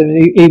goes, and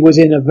he was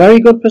in a very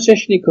good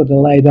position. He could have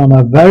laid on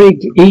a very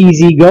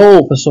easy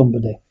goal for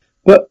somebody.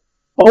 But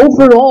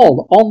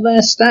overall, on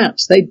their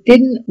stats, they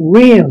didn't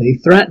really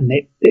threaten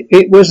it.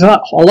 It was a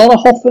lot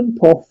of huff and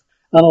puff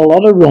and a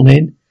lot of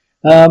running.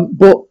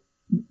 But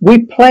we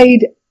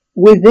played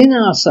within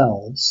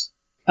ourselves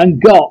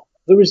and got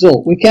the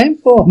result we came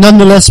for.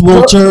 Nonetheless,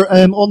 Walter,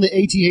 on the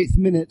 88th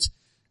minute,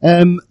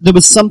 there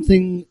was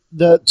something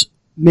that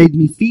made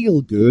me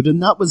feel good,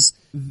 and that was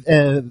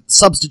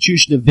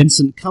substitution of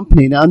Vincent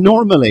Kompany. Now,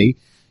 normally,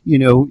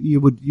 you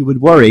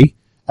would worry,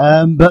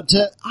 but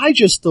I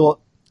just thought,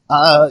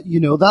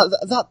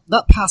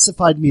 that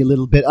pacified me a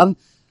little bit, and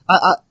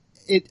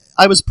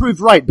I was proved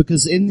right,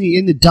 because in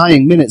the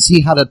dying minutes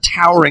he had a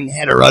towering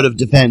header out of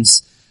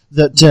defence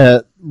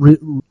that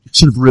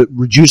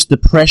reduced the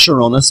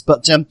pressure on us.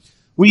 But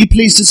were you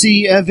pleased to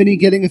see Vinny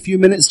getting a few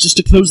minutes just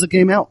to close the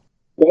game out?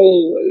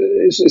 Well,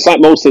 it's like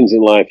most things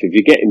in life. If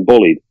you're getting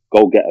bullied,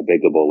 go get a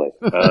bigger bully.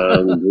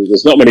 And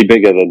there's not many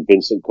bigger than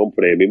Vincent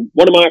Kompany. I mean,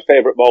 one of my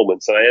favourite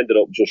moments, and I ended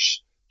up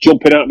just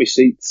jumping out of my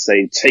seat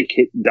saying, "Take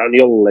it,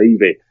 Daniel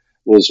Levy,"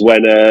 was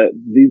when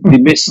they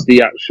missed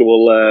the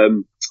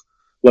actual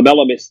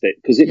Lamella missed it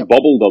because it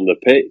bobbled on the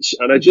pitch.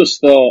 And I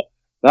just thought,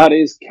 that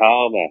is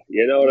karma.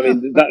 You know what I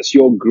mean? That's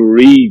your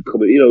greed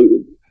coming. You know,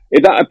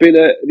 if that had been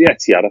the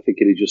Etihad, I think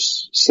he'd have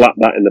just slapped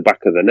that in the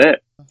back of the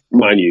net.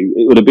 Mind you,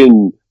 it would have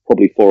been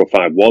probably 4 or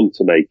 5-1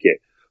 to make it.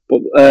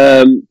 But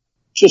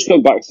just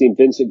going back to seeing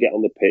Vincent get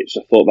on the pitch,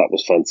 I thought that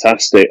was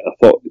fantastic. I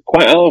thought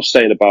quite harsh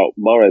saying about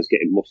Mahrez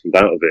getting muscled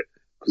out of it.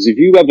 Because if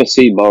you ever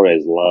see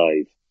Mahrez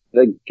live,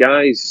 the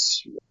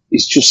guy's,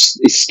 he's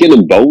skin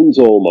and bones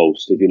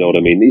almost, if you know what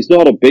I mean. He's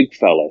not a big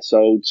fella.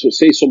 So to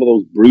see some of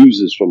those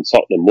bruises from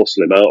Tottenham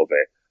muscle him out of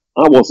it,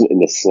 I wasn't in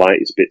the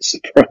slightest bit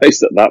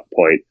surprised at that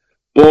point.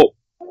 But,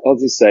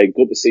 as I say,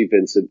 good to see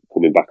Vincent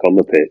coming back on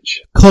the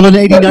pitch. Colin,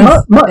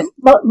 89.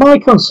 My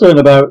concern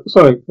about,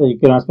 sorry, you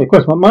can ask me a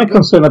question, but my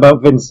concern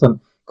about Vincent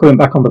coming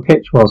back on the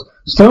pitch was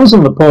Stones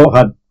and Laporte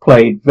had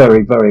played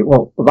very, very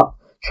well. That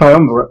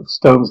triumvirate of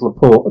Stones,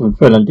 Laporte and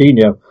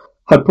Fernandinho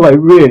had played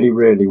really,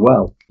 really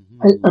well.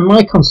 And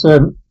my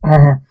concern,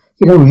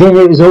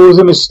 Vinny, was always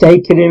a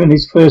mistake in him in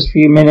his first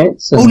few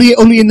minutes. And,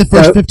 only in the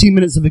first 15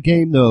 minutes of a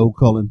game, though,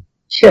 Colin.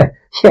 Yeah.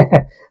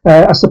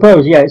 I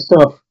suppose, it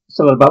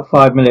still had about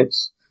 5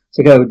 minutes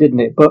to go, didn't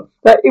it? But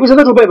it was a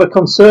little bit of a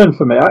concern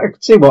for me. I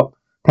could see what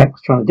Pep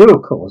was trying to do,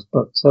 of course,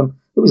 but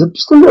it was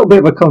just a little bit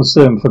of a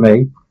concern for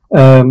me.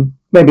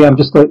 Maybe I'm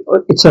just an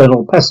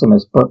eternal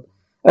pessimist, but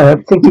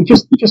thinking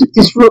just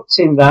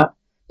disrupting that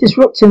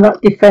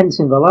defence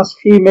in the last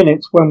few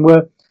minutes when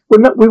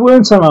we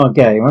weren't on our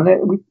game, and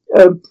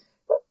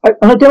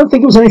I don't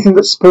think it was anything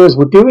that Spurs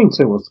were doing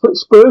to us. But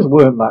Spurs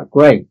weren't that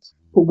great,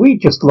 but we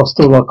just lost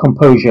all our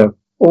composure,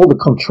 all the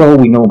control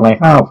we normally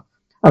have.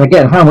 And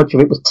again, how much of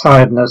it was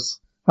tiredness,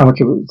 how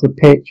much of it was the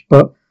pitch,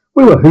 but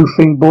we were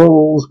hoofing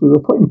balls, we were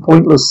putting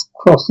pointless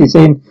crosses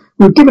in,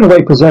 we were giving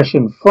away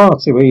possession far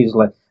too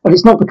easily, and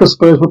it's not because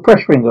Spurs were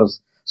pressuring us.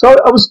 So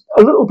I was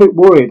a little bit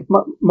worried.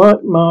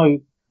 My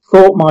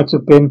thought might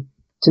have been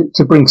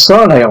to bring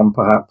Sane on,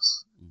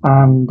 perhaps,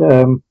 and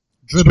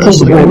dribble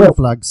the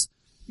flags.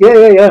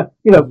 Yeah.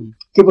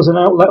 Give us an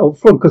outlet up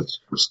front, because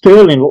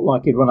Sterling looked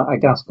like he'd run out of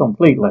gas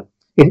completely.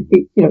 He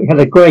had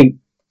a great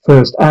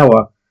first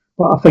hour,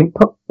 but I think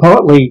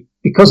partly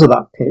because of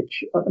that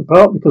pitch, and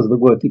partly because of the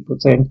work he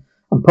put in,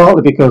 and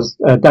partly because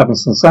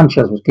Davinson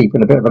Sanchez was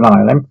keeping a bit of an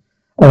eye on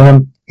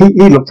him,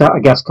 he looked out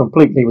of gas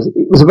completely.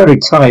 It was a very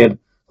tired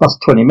last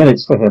 20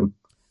 minutes for him.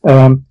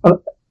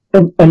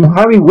 And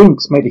Harry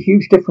Winks made a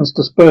huge difference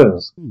to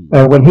Spurs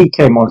when he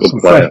came on. Some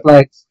fresh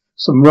legs,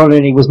 some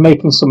running. He was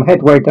making some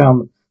headway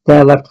down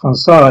their left-hand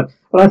side.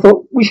 And I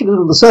thought we should have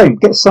done the same.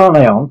 Get Sane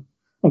on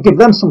and give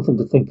them something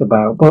to think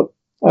about. But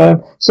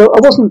so I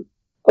wasn't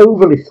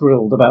overly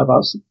thrilled about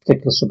that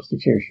particular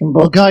substitution. But,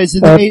 well, guys,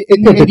 in the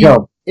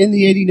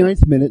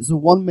 89th minute, so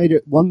 1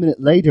 minute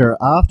later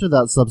after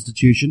that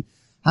substitution,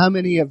 how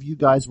many of you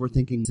guys were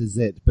thinking this is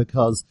it?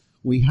 Because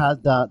we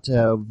had that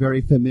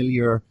very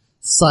familiar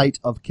sight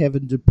of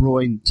Kevin De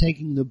Bruyne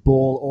taking the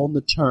ball on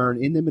the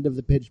turn in the middle of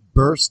the pitch,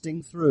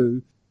 bursting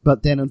through.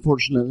 But then,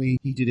 unfortunately,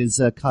 he did his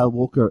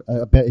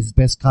his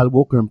best Kyle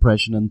Walker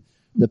impression, and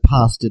the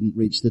pass didn't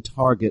reach the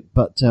target.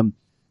 But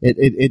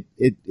it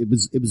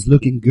was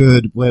looking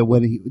good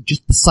when he,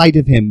 just the sight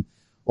of him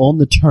on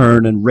the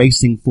turn and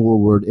racing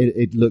forward,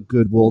 it looked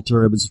good,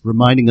 Walter. It was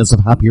reminding us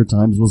of happier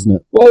times, wasn't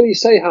it? Well, you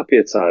say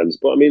happier times,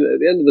 but I mean, at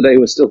the end of the day,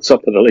 we're still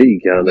top of the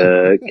league. And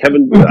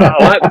Kevin,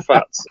 I like the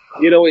fact,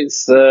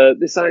 it's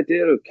this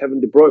idea of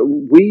Kevin De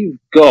Bruyne. We've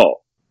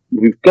got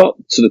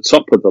to the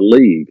top of the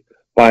league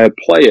by a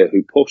player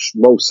who pushed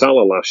Mo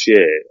Salah last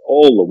year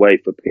all the way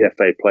for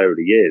PFA Player of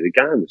the Year. The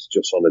guy was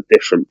just on a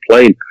different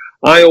plane.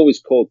 I always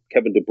called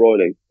Kevin De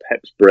Bruyne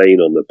Pep's brain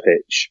on the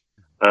pitch,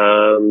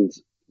 and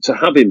to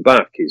have him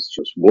back is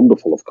just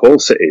wonderful. Of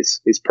course it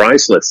is. It's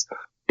priceless.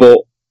 But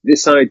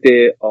this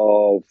idea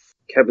of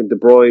Kevin De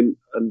Bruyne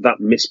and that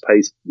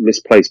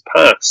misplaced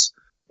pass,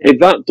 if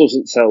that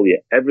doesn't tell you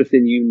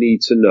everything you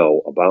need to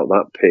know about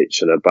that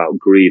pitch and about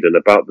greed and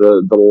about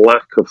the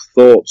lack of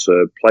thought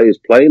to players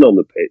playing on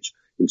the pitch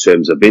in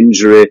terms of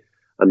injury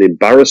and the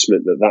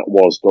embarrassment that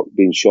was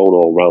being shown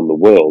all around the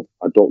world,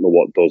 I don't know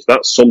what does.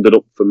 That summed it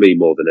up for me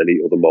more than any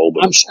other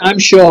moment. I'm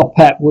sure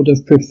Pep would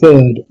have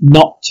preferred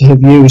not to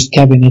have used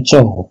Kevin at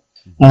all.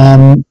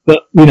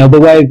 But, the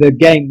way the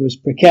game was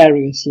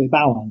precariously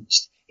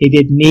balanced, he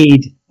did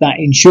need that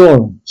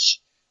insurance.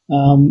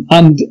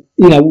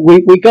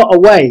 We got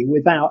away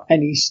without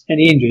any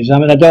injuries. I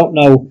mean, I don't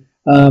know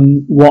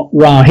what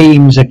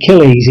Raheem's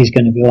Achilles is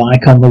going to be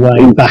like on the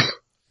way back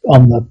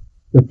on the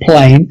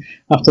plane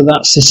after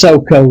that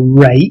Sissoko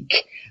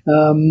rake.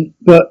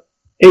 But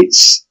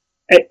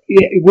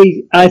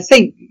I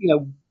think,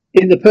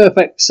 in the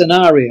perfect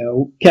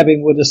scenario,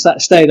 Kevin would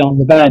have stayed on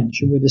the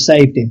bench and would have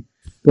saved him.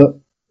 But a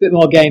bit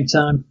more game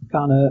time,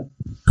 kind of.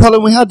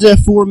 Colin, we had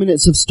 4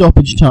 minutes of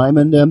stoppage time,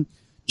 and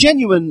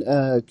genuine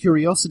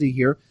curiosity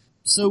here.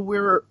 So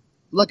we're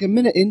like a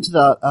minute into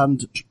that,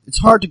 and it's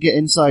hard to get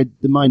inside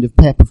the mind of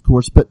Pep, of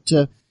course, but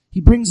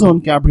he brings on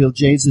Gabriel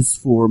Jesus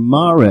for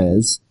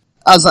Mahrez.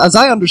 As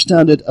I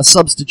understand it, a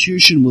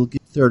substitution will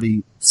give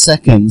 30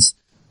 seconds,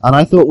 And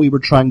I thought we were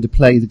trying to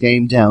play the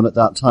game down at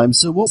that time.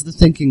 So what's the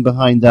thinking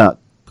behind that,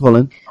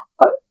 Colin?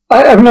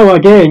 I have no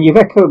idea, and you've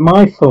echoed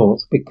my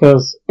thoughts,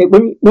 because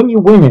when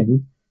you're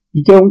winning,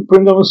 you don't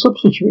bring on a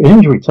substitute in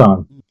injury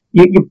time.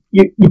 You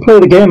play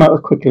the game out as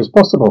quickly as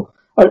possible.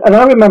 And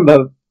I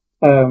remember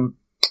going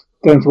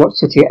to watch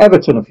City at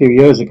Everton a few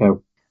years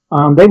ago,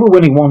 and they were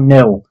winning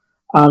 1-0,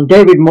 and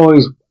David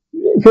Moyes,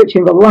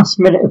 virtually in the last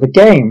minute of the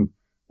game,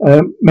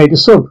 made a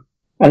sub,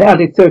 and it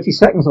added 30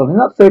 seconds on. In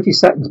that 30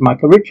 seconds,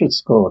 Michael Richards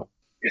scored.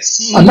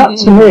 Yes. And that,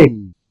 to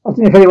me, I don't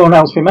know if anyone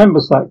else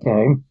remembers that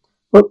game,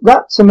 but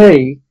that, to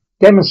me,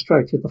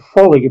 demonstrated the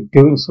folly of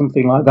doing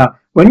something like that.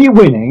 When you're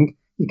winning,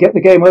 you get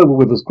the game over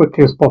with as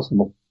quickly as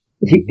possible.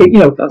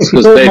 That's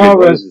because David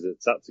Moyes is a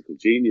tactical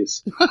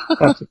genius.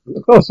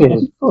 Of course he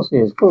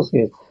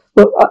is.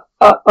 But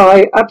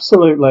I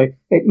absolutely,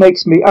 it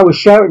makes me. I was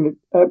shouting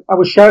at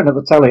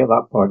the telly at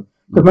that point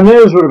because my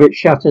nerves were a bit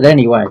shattered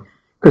anyway,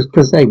 because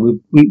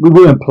we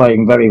weren't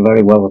playing very,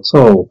 very well at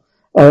all.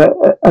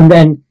 And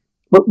then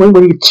when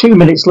you're 2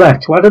 minutes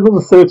left, to add another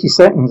 30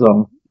 seconds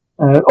on,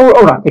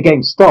 all right, the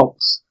game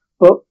stops,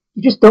 but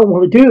you just don't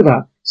want to do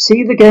that.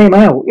 See the game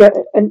out,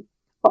 and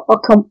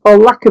our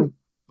lack of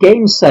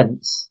game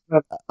sense.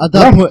 At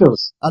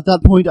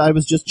that point, I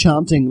was just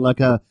chanting like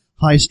a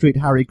High Street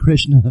Hare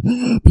Krishna.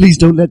 Please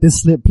don't let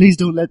this slip. Please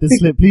don't let this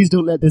slip. Please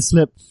don't let this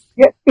slip.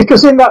 Yeah,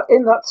 because in that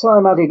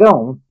time added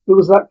on, there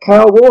was that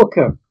Kyle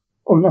Walker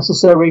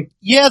unnecessary.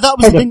 Yeah, that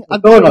was the thing.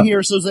 I've got it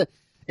here. So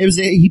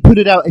he put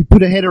it out. He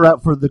put a header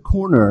out for the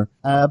corner.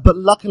 But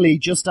luckily,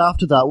 just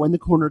after that, when the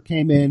corner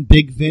came in,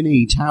 Big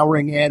Vinny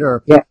towering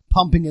header,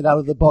 pumping it out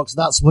of the box.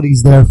 That's what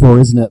he's there for,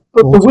 isn't it?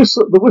 But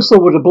the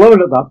whistle would have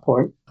blown at that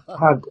point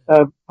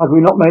had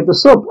we not made the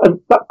sub, and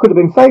that could have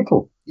been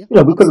fatal.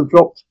 Yeah, we could have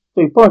dropped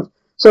 2 points.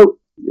 So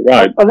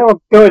right. I know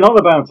I'm going on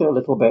about it a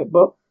little bit,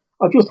 but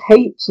I just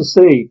hate to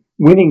see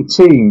winning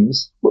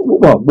teams,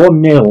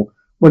 1-0,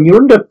 when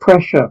you're under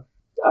pressure.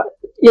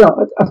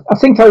 I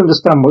think I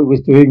understand what he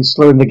was doing,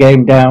 slowing the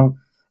game down,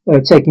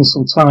 taking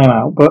some time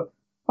out, but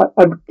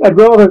I'd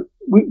rather,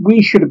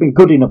 we should have been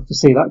good enough to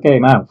see that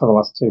game out for the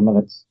last 2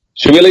 minutes.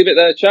 Should we leave it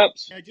there,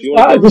 chaps?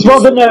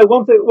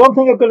 One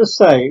thing I've got to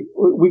say,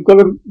 we've got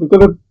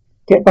to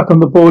get back on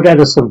the Board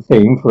Ederson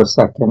theme for a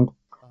second.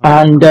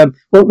 And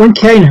when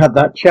Kane had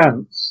that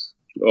chance,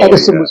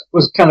 Ederson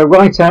was kind of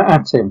right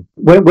at him.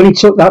 When he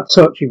took that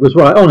touch, he was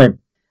right on him.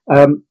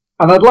 And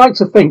I'd like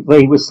to think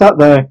that he was sat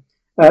there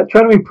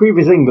trying to improve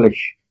his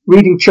English,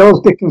 reading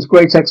Charles Dickens'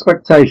 Great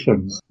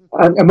Expectations.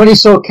 And when he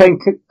saw Kane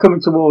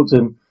coming towards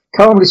him,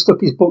 calmly stuck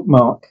his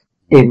bookmark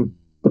in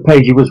the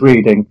page he was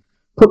reading,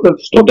 put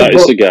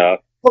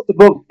the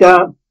book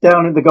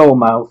down in the goal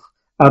mouth,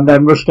 and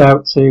then rushed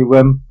out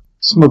to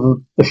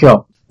smother the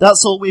shot.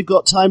 That's all we've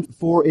got time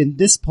for in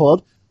this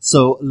pod,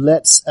 so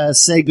let's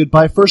say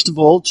goodbye first of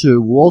all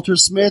to Walter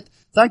Smith.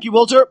 Thank you,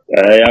 Walter.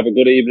 Have a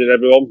good evening,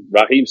 everyone.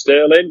 Raheem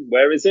Sterling,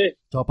 where is he?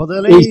 Top of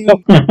the league.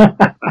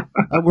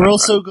 And we're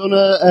also going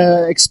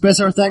to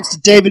express our thanks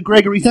to David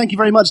Gregory. Thank you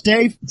very much,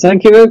 Dave.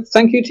 Thank you.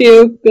 Thank you to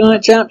you. Good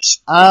night,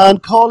 chaps.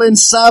 And Colin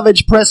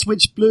Savage, Press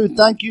Switch Blue.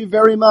 Thank you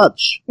very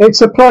much.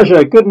 It's a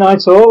pleasure. Good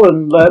night, all,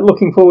 and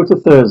looking forward to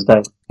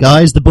Thursday.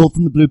 Guys, the Bolt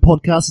from the Blue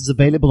podcast is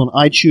available on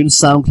iTunes,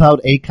 SoundCloud,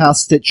 Acast,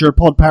 Stitcher,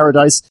 Pod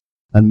Paradise,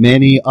 and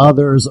many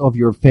others of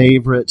your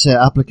favorite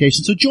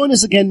applications. So join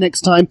us again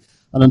next time.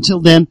 And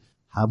until then,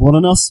 have one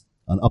on us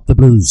and up the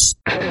blues.